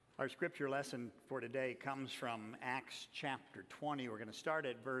Our scripture lesson for today comes from Acts chapter 20. We're going to start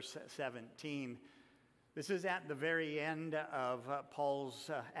at verse 17. This is at the very end of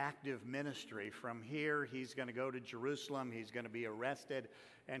Paul's active ministry. From here, he's going to go to Jerusalem. He's going to be arrested,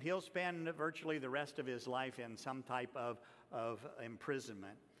 and he'll spend virtually the rest of his life in some type of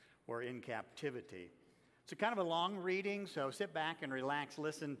imprisonment or in captivity. It's a kind of a long reading, so sit back and relax.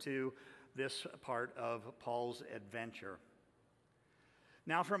 Listen to this part of Paul's adventure.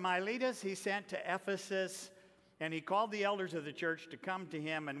 Now from Miletus he sent to Ephesus, and he called the elders of the church to come to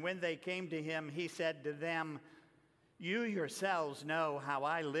him. And when they came to him, he said to them, "You yourselves know how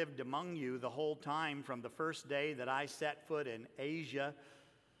I lived among you the whole time from the first day that I set foot in Asia,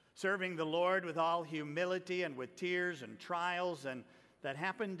 serving the Lord with all humility and with tears and trials, and that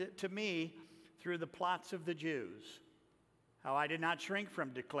happened to me through the plots of the Jews. How I did not shrink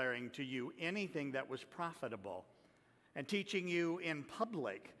from declaring to you anything that was profitable, and teaching you in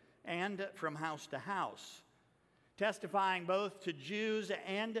public and from house to house, testifying both to Jews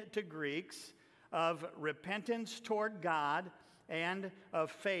and to Greeks of repentance toward God and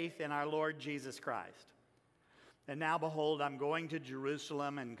of faith in our Lord Jesus Christ. And now, behold, I'm going to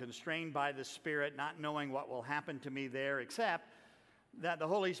Jerusalem and constrained by the Spirit, not knowing what will happen to me there, except that the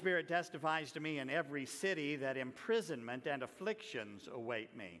Holy Spirit testifies to me in every city that imprisonment and afflictions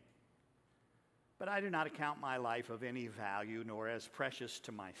await me. But I do not account my life of any value, nor as precious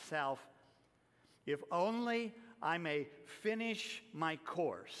to myself, if only I may finish my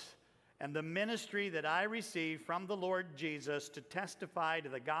course and the ministry that I received from the Lord Jesus to testify to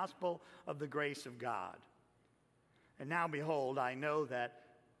the gospel of the grace of God. And now, behold, I know that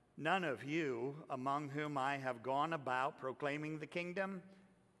none of you among whom I have gone about proclaiming the kingdom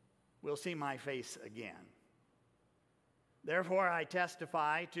will see my face again. Therefore, I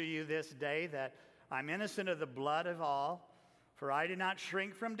testify to you this day that I'm innocent of the blood of all, for I did not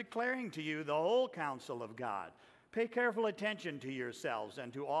shrink from declaring to you the whole counsel of God. Pay careful attention to yourselves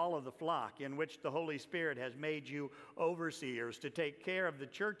and to all of the flock in which the Holy Spirit has made you overseers to take care of the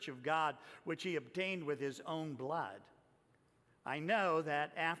church of God, which he obtained with his own blood. I know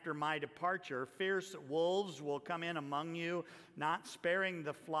that after my departure, fierce wolves will come in among you, not sparing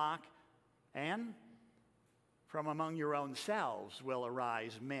the flock, and from among your own selves will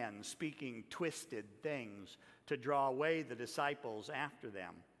arise men speaking twisted things to draw away the disciples after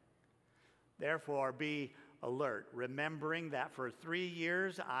them. Therefore, be alert, remembering that for 3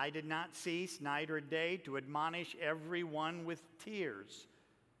 years I did not cease night or day to admonish everyone with tears.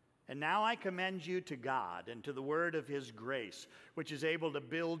 And now I commend you to God and to the word of his grace, which is able to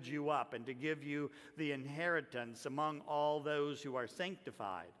build you up and to give you the inheritance among all those who are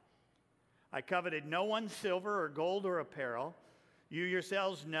sanctified. I coveted no one's silver or gold or apparel. You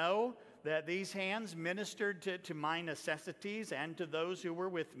yourselves know that these hands ministered to my necessities and to those who were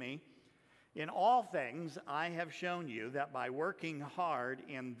with me. In all things I have shown you that by working hard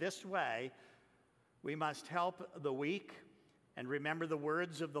in this way, we must help the weak and remember the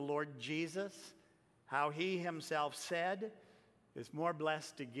words of the Lord Jesus, how he himself said, "It's more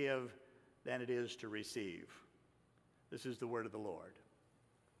blessed to give than it is to receive." This is the word of the Lord.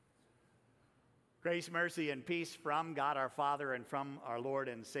 Grace, mercy, and peace from God our Father and from our Lord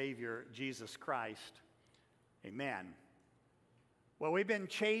and Savior, Jesus Christ. Amen. Well, we've been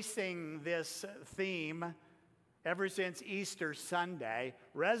chasing this theme ever since Easter Sunday,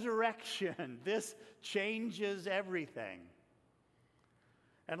 resurrection. This changes everything.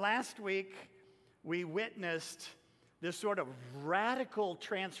 And last week, we witnessed this sort of radical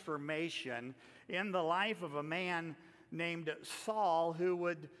transformation in the life of a man named Saul, who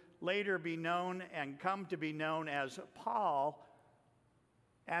would later be known and come to be known as Paul,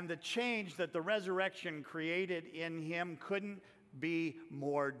 and the change that the resurrection created in him couldn't be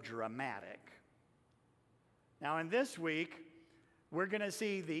more dramatic. Now, in this week, we're going to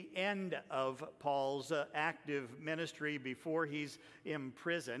see the end of Paul's active ministry before he's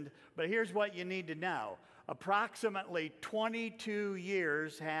imprisoned. But here's what you need to know. Approximately 22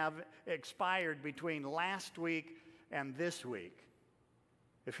 years have expired between last week and this week.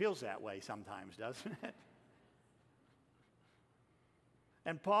 It feels that way sometimes, doesn't it?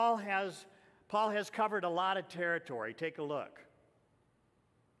 And Paul has covered a lot of territory. Take a look.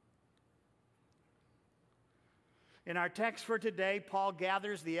 In our text for today, Paul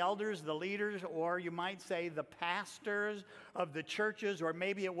gathers the elders, the leaders, or you might say the pastors of the churches, or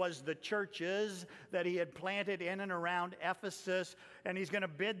maybe it was the churches that he had planted in and around Ephesus, and he's going to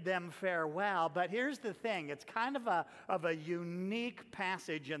bid them farewell. But here's the thing, it's kind of a unique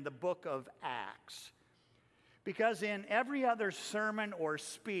passage in the book of Acts. Because in every other sermon or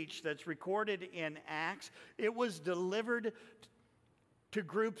speech that's recorded in Acts, it was delivered to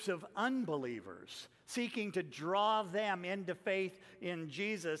groups of unbelievers, seeking to draw them into faith in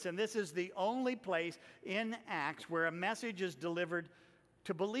Jesus. And this is the only place in Acts where a message is delivered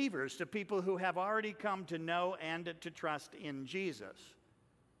to believers, to people who have already come to know and to trust in Jesus.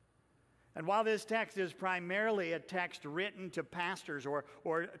 And while this text is primarily a text written to pastors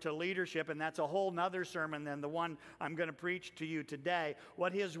or to leadership, and that's a whole nother sermon than the one I'm going to preach to you today,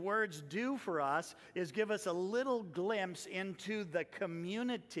 what his words do for us is give us a little glimpse into the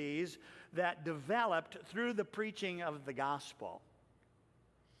communities that developed through the preaching of the gospel.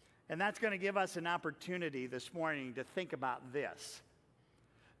 And that's going to give us an opportunity this morning to think about this.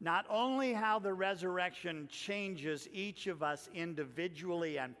 Not only how the resurrection changes each of us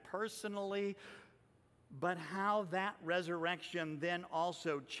individually and personally, but how that resurrection then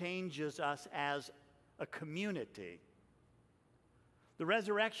also changes us as a community. The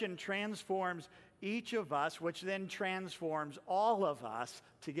resurrection transforms each of us, which then transforms all of us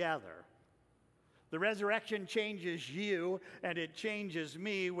together. The resurrection changes you, and it changes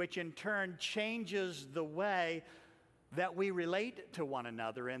me, which in turn changes the way that we relate to one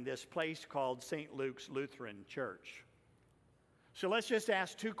another in this place called St. Luke's Lutheran Church. So let's just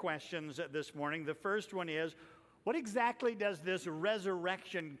ask two questions this morning. The first one is, what exactly does this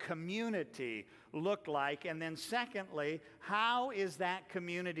resurrection community look like? And then secondly, how is that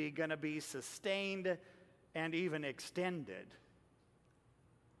community going to be sustained and even extended?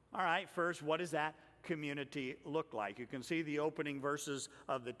 All right, first, what does that community look like? You can see the opening verses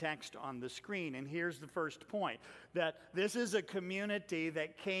of the text on the screen, and here's the first point, that this is a community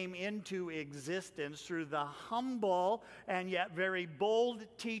that came into existence through the humble and yet very bold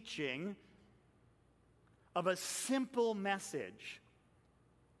teaching of a simple message.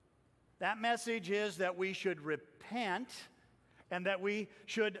 That message is that we should repent and that we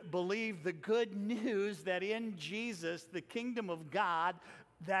should believe the good news that in Jesus, the kingdom of God,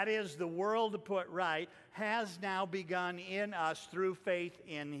 that is, the world put right, has now begun in us through faith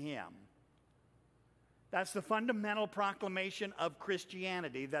in him. That's the fundamental proclamation of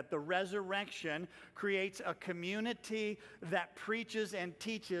Christianity, that the resurrection creates a community that preaches and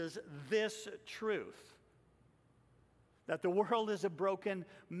teaches this truth. That the world is a broken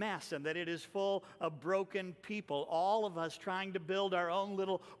mess and that it is full of broken people. All of us trying to build our own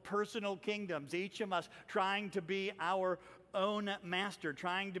little personal kingdoms. Each of us trying to be our own master,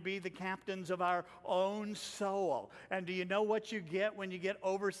 trying to be the captains of our own soul. And do you know what you get when you get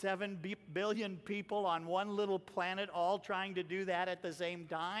over 7 billion people on one little planet all trying to do that at the same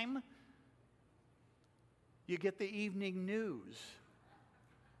time? You get the evening news.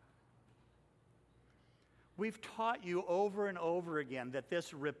 We've taught you over and over again that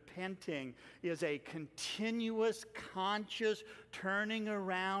this repenting is a continuous, conscious turning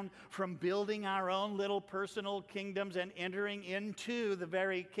around from building our own little personal kingdoms and entering into the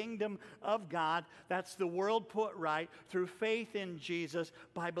very kingdom of God. That's the world put right through faith in Jesus,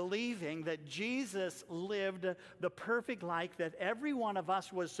 by believing that Jesus lived the perfect life that every one of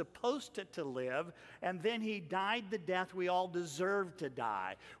us was supposed to live, and then he died the death we all deserved to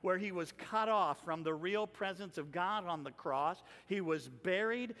die, where he was cut off from the real presence of God on the cross. He was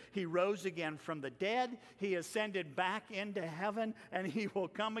buried. He rose again from the dead. He ascended back into heaven, and he will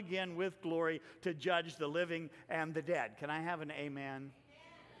come again with glory to judge the living and the dead. Can I have an amen?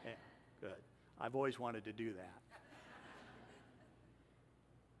 Yeah, good. I've always wanted to do that.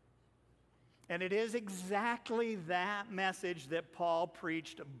 And it is exactly that message that Paul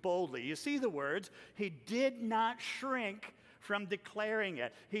preached boldly. You see the words, he did not shrink from declaring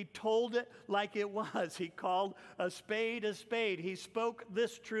it. He told it like it was. He called a spade a spade. He spoke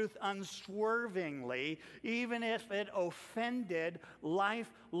this truth unswervingly, even if it offended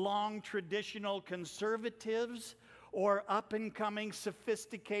lifelong traditional conservatives or up-and-coming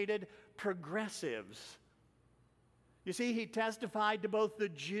sophisticated progressives. You see, he testified to both the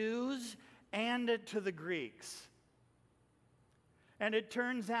Jews and to the Greeks. And it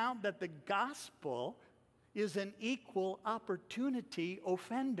turns out that the gospel is an equal opportunity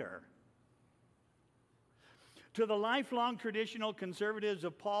offender. To the lifelong traditional conservatives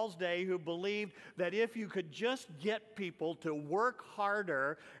of Paul's day who believed that if you could just get people to work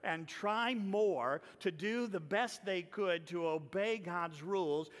harder and try more to do the best they could to obey God's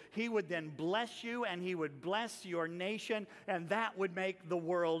rules, he would then bless you and he would bless your nation, and that would make the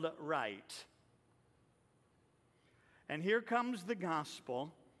world right. And here comes the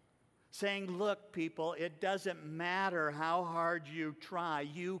gospel saying, look, people, it doesn't matter how hard you try.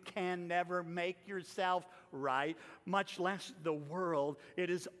 You can never make yourself right, much less the world. It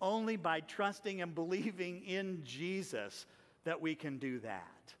is only by trusting and believing in Jesus that we can do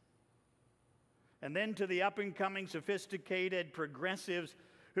that. And then to the up-and-coming sophisticated progressives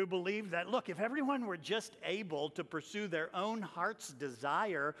who believe that, look, if everyone were just able to pursue their own heart's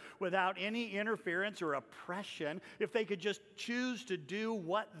desire without any interference or oppression, if they could just choose to do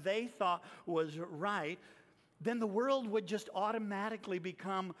what they thought was right, then the world would just automatically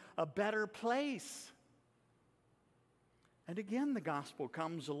become a better place. And again, the gospel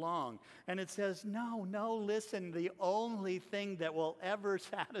comes along and it says, no, listen, the only thing that will ever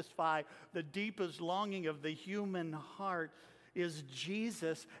satisfy the deepest longing of the human heart is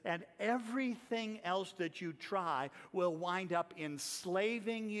Jesus, and everything else that you try will wind up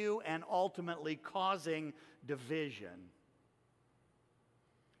enslaving you and ultimately causing division.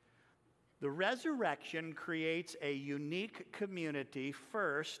 The resurrection creates a unique community,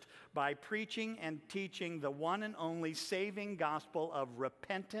 first, by preaching and teaching the one and only saving gospel of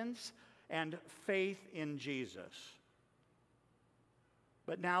repentance and faith in Jesus.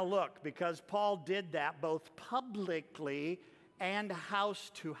 But now look, because Paul did that both publicly and house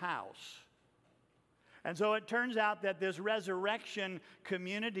to house. And so it turns out that this resurrection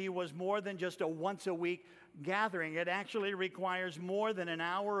community was more than just a once-a-week gathering. It actually requires more than an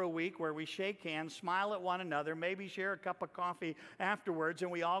hour a week where we shake hands, smile at one another, maybe share a cup of coffee afterwards,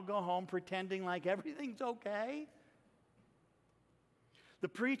 and we all go home pretending like everything's okay. The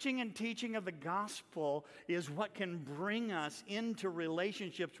preaching and teaching of the gospel is what can bring us into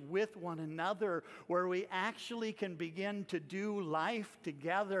relationships with one another, where we actually can begin to do life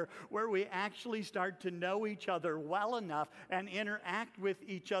together, where we actually start to know each other well enough and interact with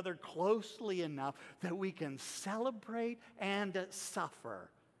each other closely enough that we can celebrate and suffer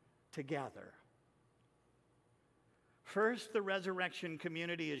together. First, the resurrection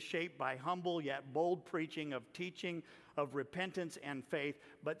community is shaped by humble yet bold preaching of teaching of repentance and faith.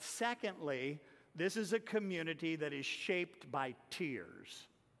 But secondly, this is a community that is shaped by tears.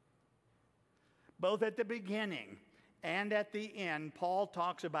 Both at the beginning and at the end, Paul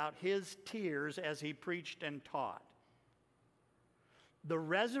talks about his tears as he preached and taught. The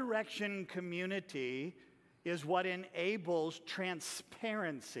resurrection community is what enables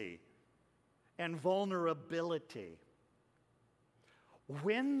transparency and vulnerability.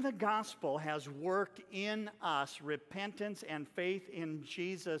 When the gospel has worked in us repentance and faith in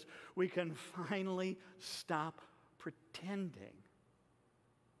Jesus, we can finally stop pretending.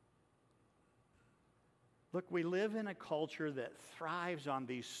 Look, we live in a culture that thrives on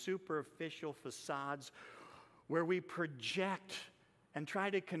these superficial facades where we project and try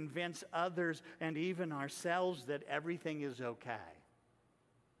to convince others and even ourselves that everything is okay.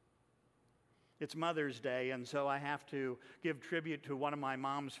 It's Mother's Day, and so I have to give tribute to one of my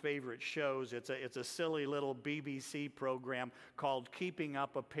mom's favorite shows. It's a silly little BBC program called Keeping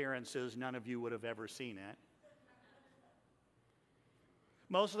Up Appearances. None of you would have ever seen it.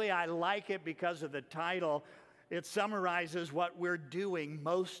 Mostly I like it because of the title. It summarizes what we're doing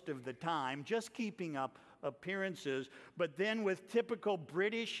most of the time, just keeping up appearances. But then with typical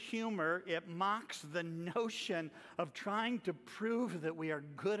British humor, it mocks the notion of trying to prove that we are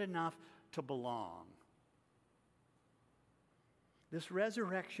good enough to belong. This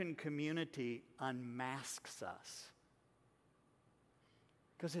resurrection community unmasks us.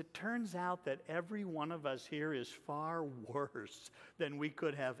 Because it turns out that every one of us here is far worse than we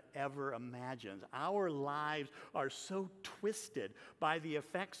could have ever imagined. Our lives are so twisted by the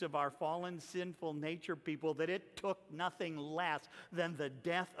effects of our fallen, sinful nature, people, that it took nothing less than the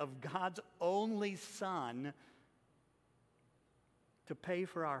death of God's only Son to pay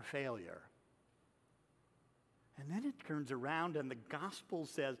for our failure. And then it turns around and the gospel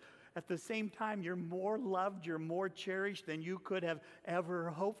says, at the same time, you're more loved, you're more cherished than you could have ever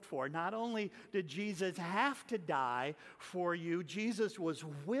hoped for. Not only did Jesus have to die for you, Jesus was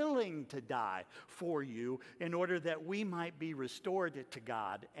willing to die for you in order that we might be restored to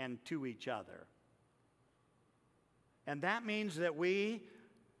God and to each other. And that means that we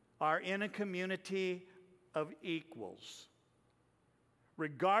are in a community of equals.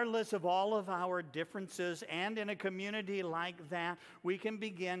 Regardless of all of our differences, and in a community like that, we can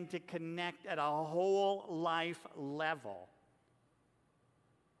begin to connect at a whole life level.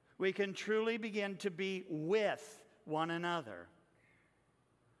 We can truly begin to be with one another.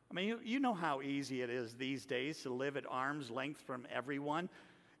 I mean, you know how easy it is these days to live at arm's length from everyone.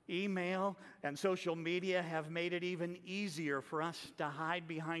 Email and social media have made it even easier for us to hide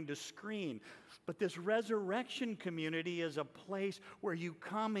behind a screen. But this resurrection community is a place where you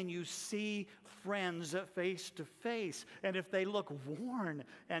come and you see friends face to face. And if they look worn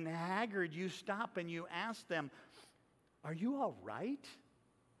and haggard, you stop and you ask them, "Are you all right?"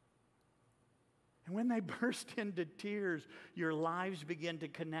 And when they burst into tears, your lives begin to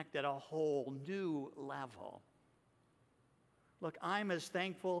connect at a whole new level. Look, I'm as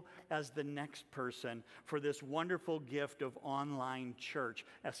thankful as the next person for this wonderful gift of online church,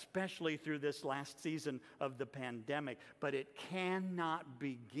 especially through this last season of the pandemic. But it cannot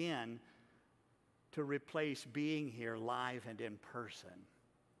begin to replace being here live and in person.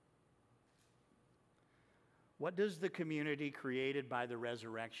 What does the community created by the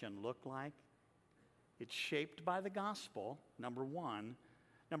resurrection look like? It's shaped by the gospel, number one.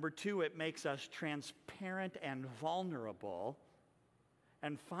 Number two, it makes us transparent and vulnerable.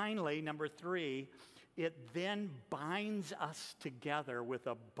 And finally, number three, it then binds us together with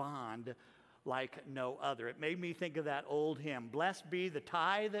a bond like no other. It made me think of that old hymn, "Blessed be the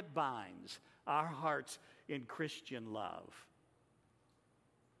tie that binds our hearts in Christian love."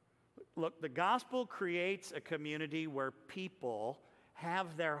 Look, the gospel creates a community where people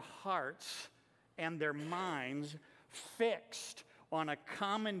have their hearts and their minds fixed on a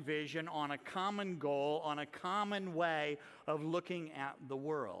common vision, on a common goal, on a common way of looking at the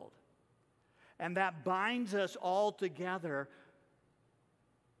world. And that binds us all together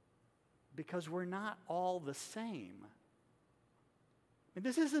because we're not all the same. And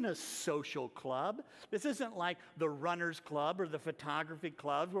this isn't a social club. This isn't like the runners club or the photography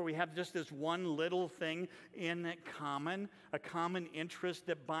club where we have just this one little thing in common, a common interest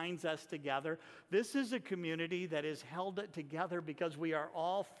that binds us together. This is a community that is held together because we are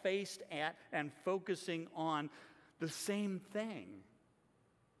all faced at and focusing on the same thing.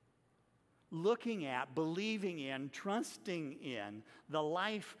 Looking at, believing in, trusting in the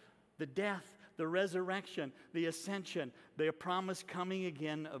life, the death, the resurrection, the ascension, the promised coming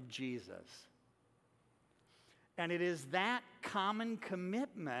again of Jesus. And it is that common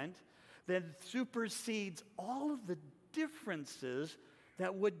commitment that supersedes all of the differences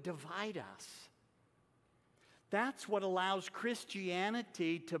that would divide us. That's what allows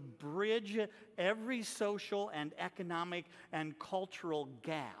Christianity to bridge every social and economic and cultural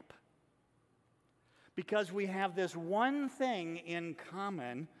gap. Because we have this one thing in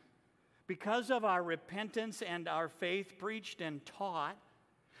common. Because of our repentance and our faith preached and taught,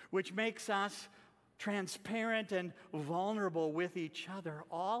 which makes us transparent and vulnerable with each other,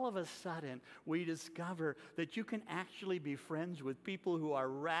 all of a sudden we discover that you can actually be friends with people who are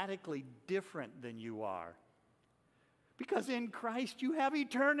radically different than you are. Because in Christ you have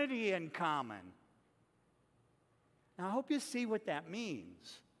eternity in common. Now I hope you see what that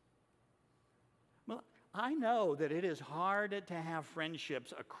means. I know that it is hard to have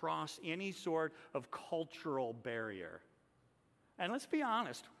friendships across any sort of cultural barrier. And let's be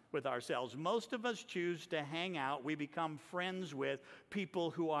honest with ourselves. Most of us choose to hang out, we become friends with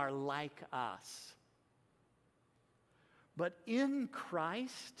people who are like us. But in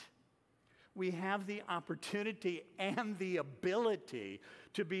Christ, we have the opportunity and the ability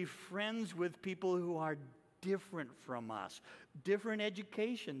to be friends with people who are different from us. Different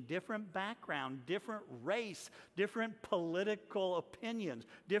education, different background, different race, different political opinions,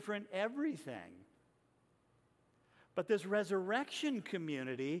 different everything. But this resurrection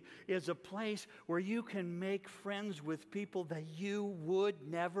community is a place where you can make friends with people that you would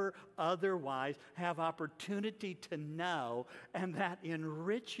never otherwise have opportunity to know, and that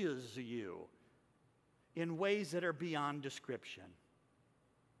enriches you in ways that are beyond description.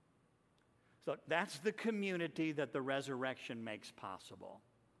 So that's the community that the resurrection makes possible.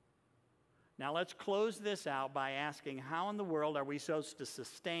 Now let's close this out by asking, how in the world are we supposed to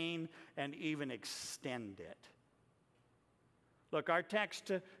sustain and even extend it? Look, our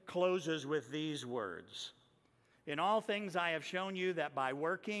text closes with these words. In all things I have shown you that by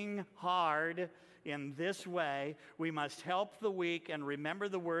working hard in this way, we must help the weak and remember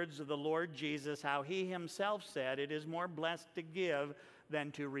the words of the Lord Jesus, how he himself said, it is more blessed to give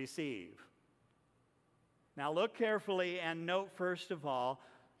than to receive. Now look carefully and note first of all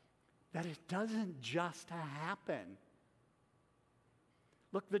that it doesn't just happen.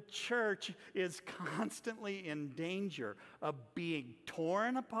 Look, the church is constantly in danger of being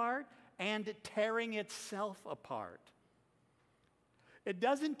torn apart and tearing itself apart. It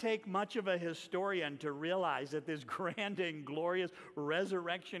doesn't take much of a historian to realize that this grand and glorious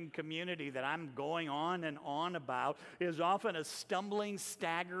resurrection community that I'm going on and on about is often a stumbling,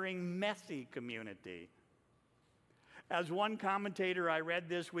 staggering, messy community. As one commentator I read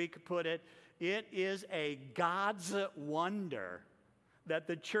this week put it, it is a God's wonder that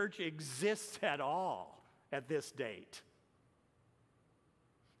the church exists at all at this date.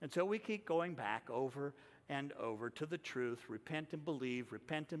 And so we keep going back over and over to the truth. Repent and believe,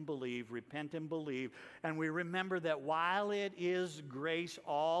 repent and believe, repent and believe. And we remember that while it is grace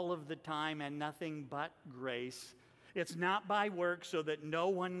all of the time and nothing but grace, it's not by works so that no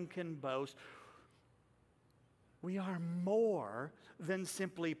one can boast. We are more than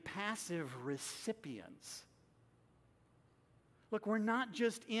simply passive recipients. Look, we're not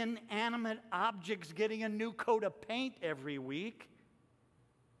just inanimate objects getting a new coat of paint every week.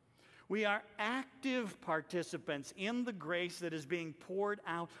 We are active participants in the grace that is being poured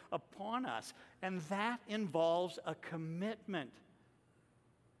out upon us. And that involves a commitment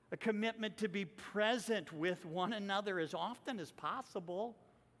to be present with one another as often as possible,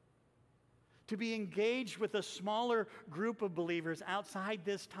 to be engaged with a smaller group of believers outside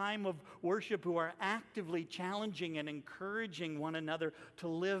this time of worship who are actively challenging and encouraging one another to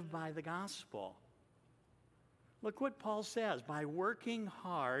live by the gospel. Look what Paul says. By working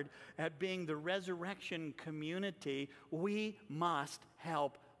hard at being the resurrection community, we must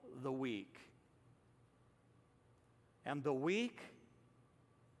help the weak. And the weak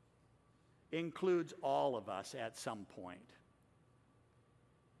includes all of us at some point.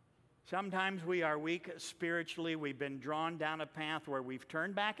 Sometimes we are weak spiritually. We've been drawn down a path where we've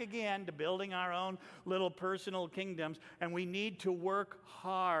turned back again to building our own little personal kingdoms, and we need to work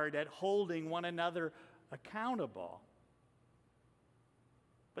hard at holding one another accountable.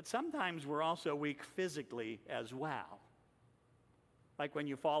 But sometimes we're also weak physically as well. Like when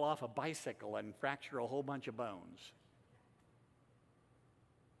you fall off a bicycle and fracture a whole bunch of bones.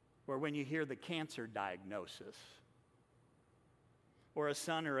 Or when you hear the cancer diagnosis. Or a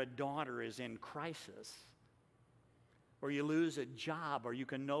son or a daughter is in crisis. Or you lose a job, or you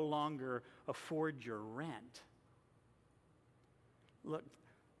can no longer afford your rent. Look,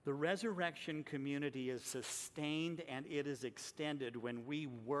 the resurrection community is sustained and it is extended when we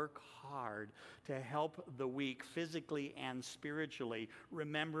work hard to help the weak physically and spiritually,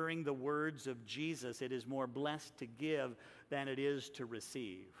 remembering the words of Jesus, it is more blessed to give than it is to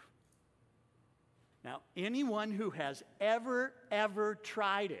receive. Now, anyone who has ever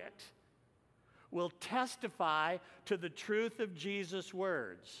tried it will testify to the truth of Jesus'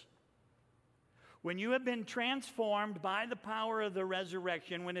 words. When you have been transformed by the power of the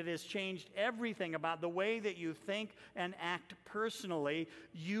resurrection, when it has changed everything about the way that you think and act personally,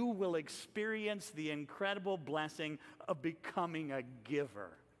 you will experience the incredible blessing of becoming a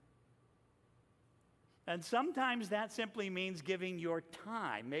giver. And sometimes that simply means giving your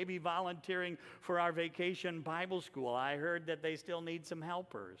time, maybe volunteering for our vacation Bible school. I heard that they still need some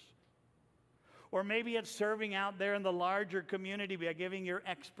helpers. Or maybe it's serving out there in the larger community by giving your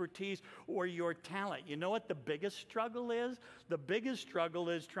expertise or your talent. You know what the biggest struggle is? The biggest struggle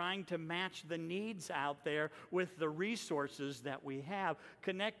is trying to match the needs out there with the resources that we have,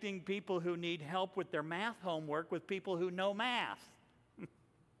 connecting people who need help with their math homework with people who know math.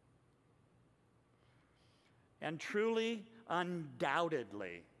 And truly,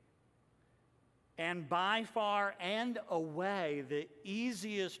 undoubtedly, and by far and away, the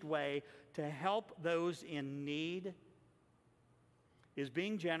easiest way to help those in need is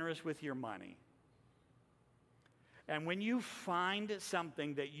being generous with your money. And when you find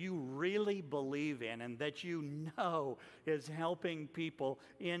something that you really believe in and that you know is helping people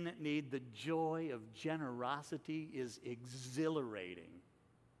in need, the joy of generosity is exhilarating.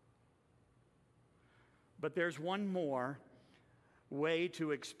 But there's one more way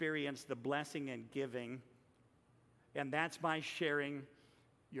to experience the blessing and giving, and that's by sharing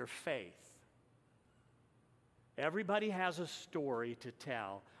your faith. Everybody has a story to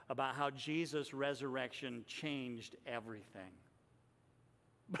tell about how Jesus' resurrection changed everything.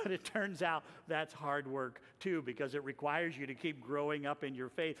 But it turns out that's hard work too, because it requires you to keep growing up in your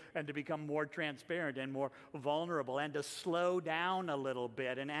faith and to become more transparent and more vulnerable and to slow down a little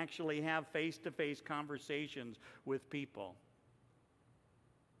bit and actually have face-to-face conversations with people.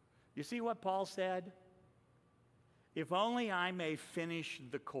 You see what Paul said? If only I may finish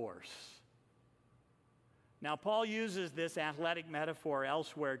the course. Now, Paul uses this athletic metaphor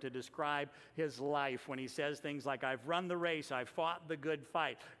elsewhere to describe his life when he says things like, I've run the race, I've fought the good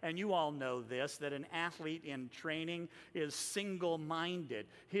fight. And you all know this, that an athlete in training is single-minded.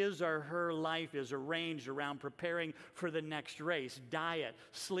 His or her life is arranged around preparing for the next race, diet,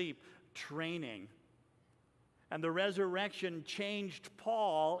 sleep, training. And the resurrection changed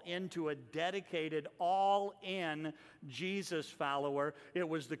Paul into a dedicated, all-in Jesus follower. It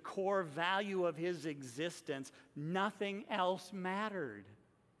was the core value of his existence. Nothing else mattered.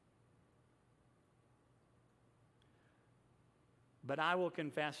 But I will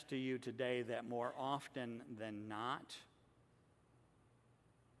confess to you today that more often than not,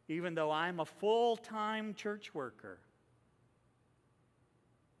 even though I'm a full-time church worker.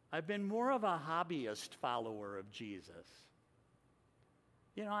 I've been more of a hobbyist follower of Jesus.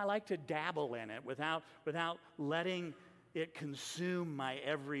 You know, I like to dabble in it without letting it consume my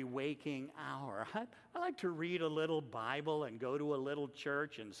every waking hour. I like to read a little Bible and go to a little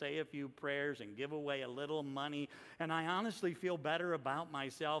church and say a few prayers and give away a little money, and I honestly feel better about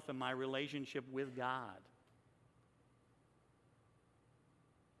myself and my relationship with God.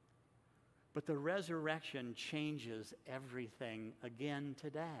 But the resurrection changes everything again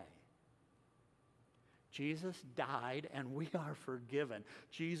today. Jesus died and we are forgiven.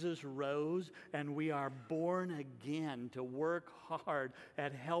 Jesus rose and we are born again to work hard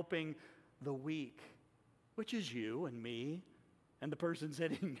at helping the weak, which is you and me and the person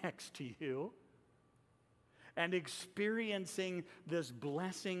sitting next to you, and experiencing this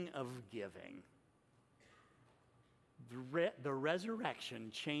blessing of giving. The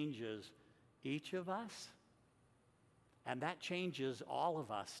resurrection changes each of us, and that changes all of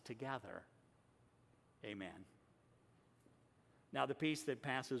us together. Amen. Now the peace that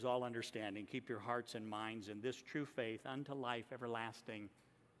passes all understanding, keep your hearts and minds in this true faith unto life everlasting.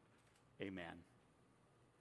 Amen.